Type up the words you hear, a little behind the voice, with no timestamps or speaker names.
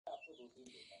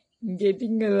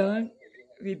getting along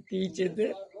with each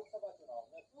other.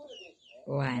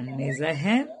 One is a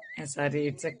hen, sorry,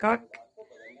 it's a cock,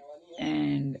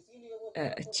 and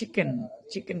a chicken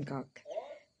cock.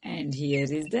 And here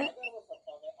is the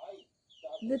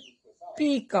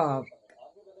peacock,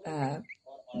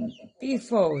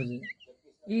 peafowl.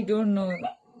 We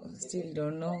still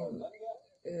don't know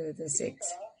the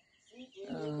sex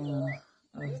of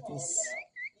this.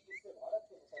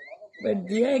 But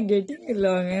they are getting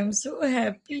along. I am so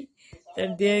happy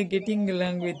that they are getting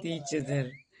along with each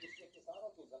other.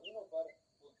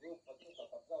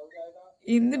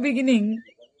 In the beginning,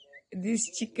 this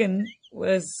chicken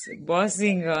was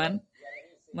bossing on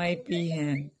my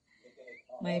peahen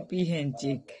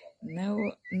chick. Now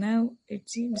it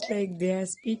seems like they are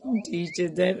speaking to each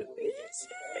other. It's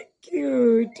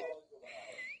cute,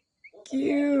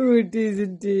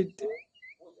 isn't it?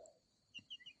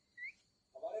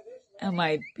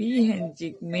 My peahen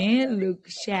chick may look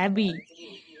shabby,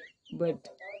 but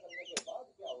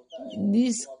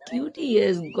this cutie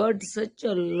has got such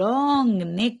a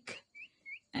long neck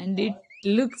and it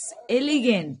looks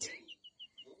elegant.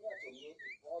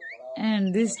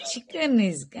 And this chicken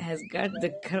has got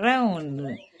the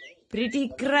crown, pretty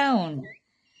crown.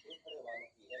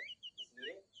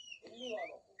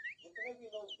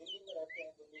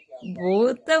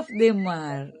 Both of them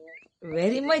are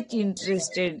very much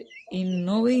interested in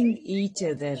knowing each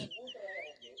other.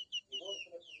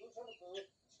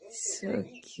 So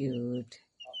cute.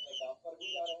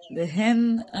 The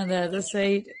hen on the other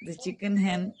side, the chicken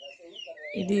hen,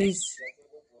 it is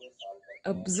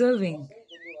observing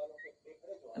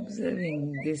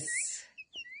this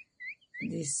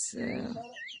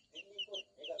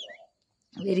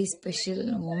very special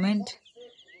moment,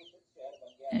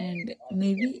 and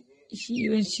maybe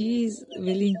she is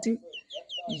willing to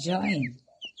join.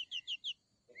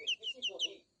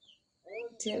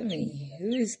 Tell me, who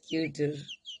is cuter?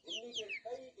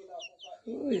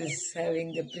 Who is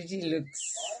having the pretty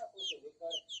looks?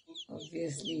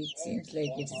 Obviously, it seems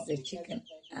like it is the chicken.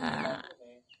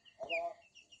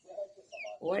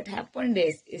 What happened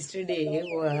yesterday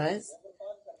was,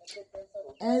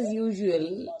 as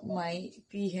usual, my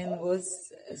peahen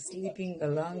was sleeping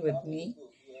along with me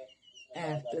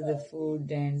after the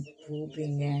food and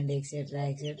pooping and etc.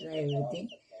 everything.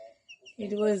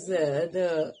 It was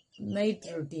the night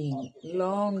routine,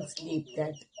 long sleep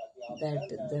that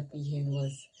the peahen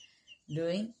was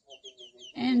doing.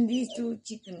 And these two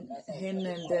chicken, hen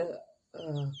and the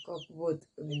cock, both,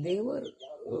 they were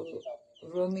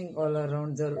roaming all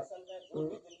around the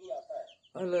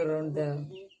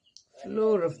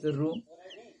floor of the room.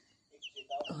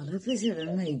 All of a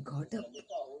sudden, I got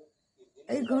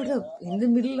up in the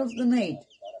middle of the night,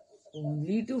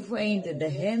 only to find the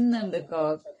hen and the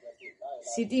cock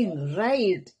sitting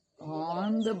right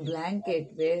on the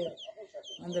blanket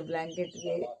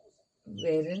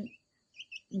wherein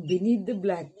beneath the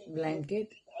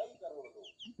blanket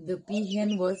the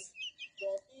peahen was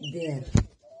there.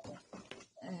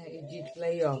 It did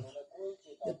fly off.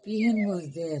 The peahen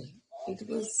was there. It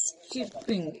was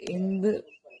chirping in the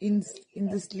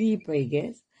sleep, I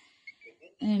guess.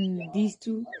 And these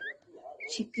two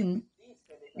chicken,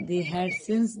 they had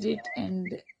sensed it,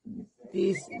 and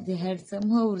they had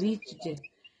somehow reached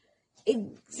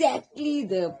exactly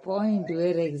the point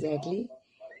where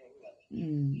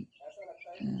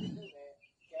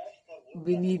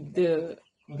beneath the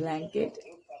blanket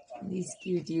this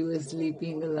cutie was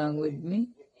sleeping along with me.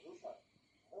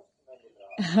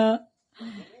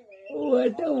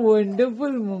 What a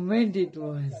wonderful moment it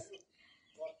was.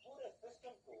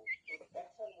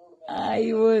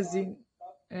 I was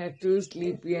too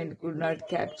sleepy and could not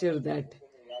capture that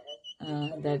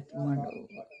moment.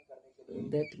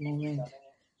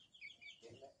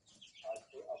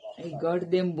 I got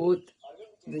them both,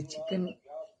 the chicken,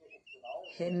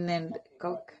 hen and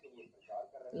cock,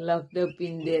 locked up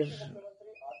in the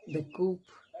coop,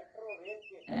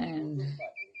 and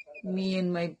me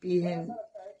and my peahen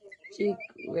chick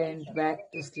went back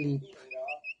to sleep.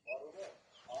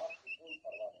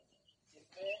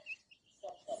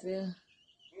 So,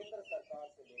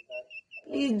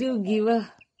 please do give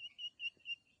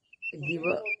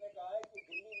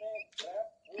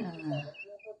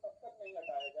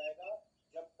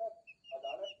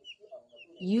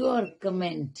your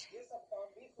comment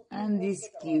on this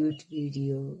cute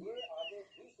video,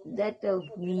 that of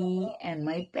me and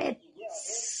my pet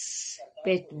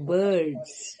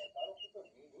birds.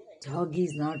 Dog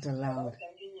is not allowed.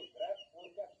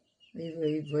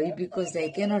 Why? Because I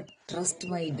cannot trust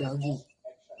my doggy.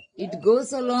 It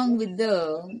goes along with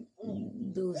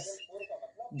those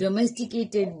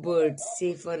domesticated birds,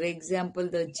 say for example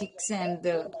the chicks and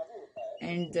the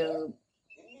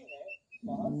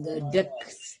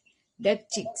duck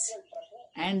chicks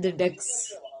and the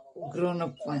ducks grown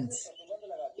up ones.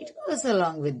 It goes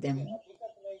along with them.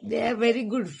 They are very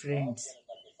good friends.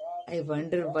 I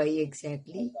wonder why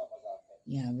exactly.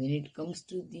 Yeah, when it comes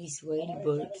to these wild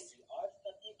birds,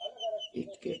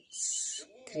 it gets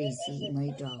crazy, my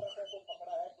dog.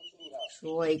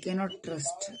 So I cannot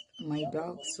trust my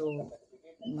dog, so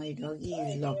my doggy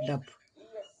is locked up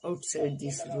outside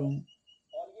this room.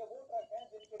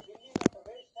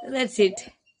 So that's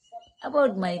it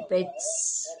about my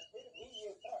pets.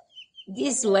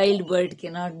 This wild bird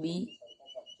cannot be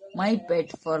my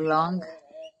pet for long.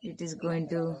 It is going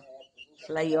to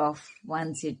fly off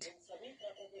once it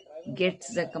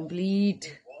gets the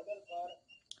complete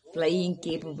flying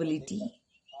capability,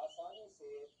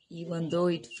 even though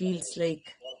it feels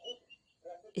like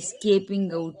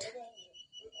escaping out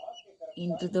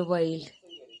into the wild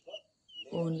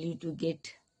only to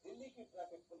get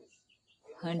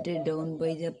hunted down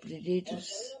by the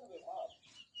predators.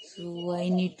 So I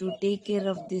need to take care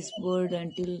of this bird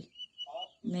until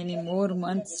many more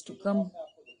months to come,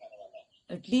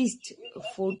 at least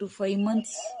 4 to 5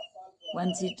 months.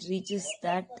 Once it reaches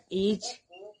that age,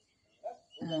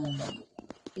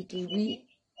 it will be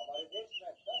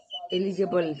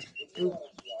eligible to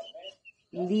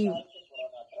live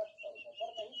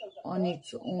on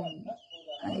its own,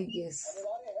 I guess,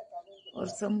 or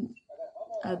some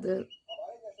other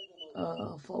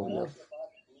fowl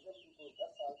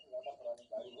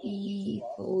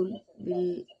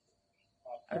will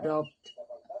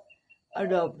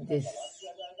adopt this.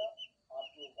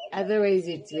 Otherwise,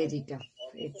 it's very tough.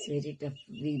 It's very tough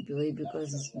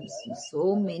because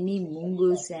so many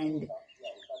mungus and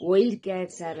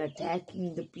wildcats are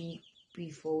attacking the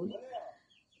peafowl,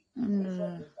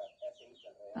 and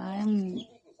I'm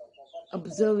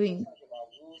observing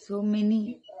so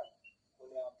many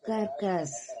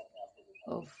carcass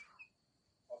of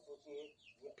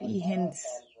peahens,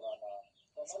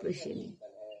 especially.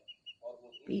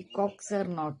 Peacocks are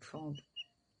not found.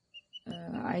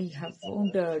 I have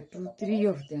found 2-3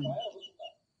 of them.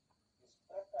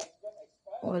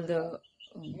 All the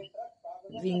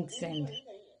wings and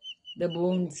the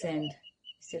bones and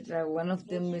etc. One of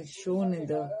them is shown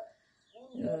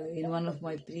in one of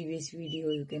my previous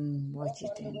videos. You can watch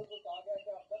it and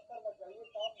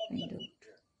find out.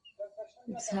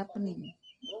 It's happening.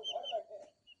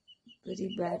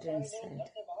 Very bad and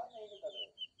sad.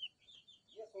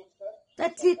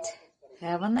 That's it.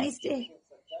 Have a nice day.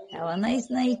 Have a nice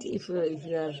night if you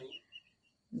are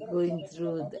going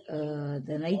through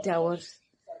the night hours.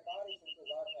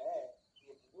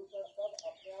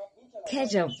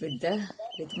 Catch up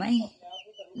with my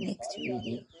next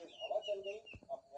video.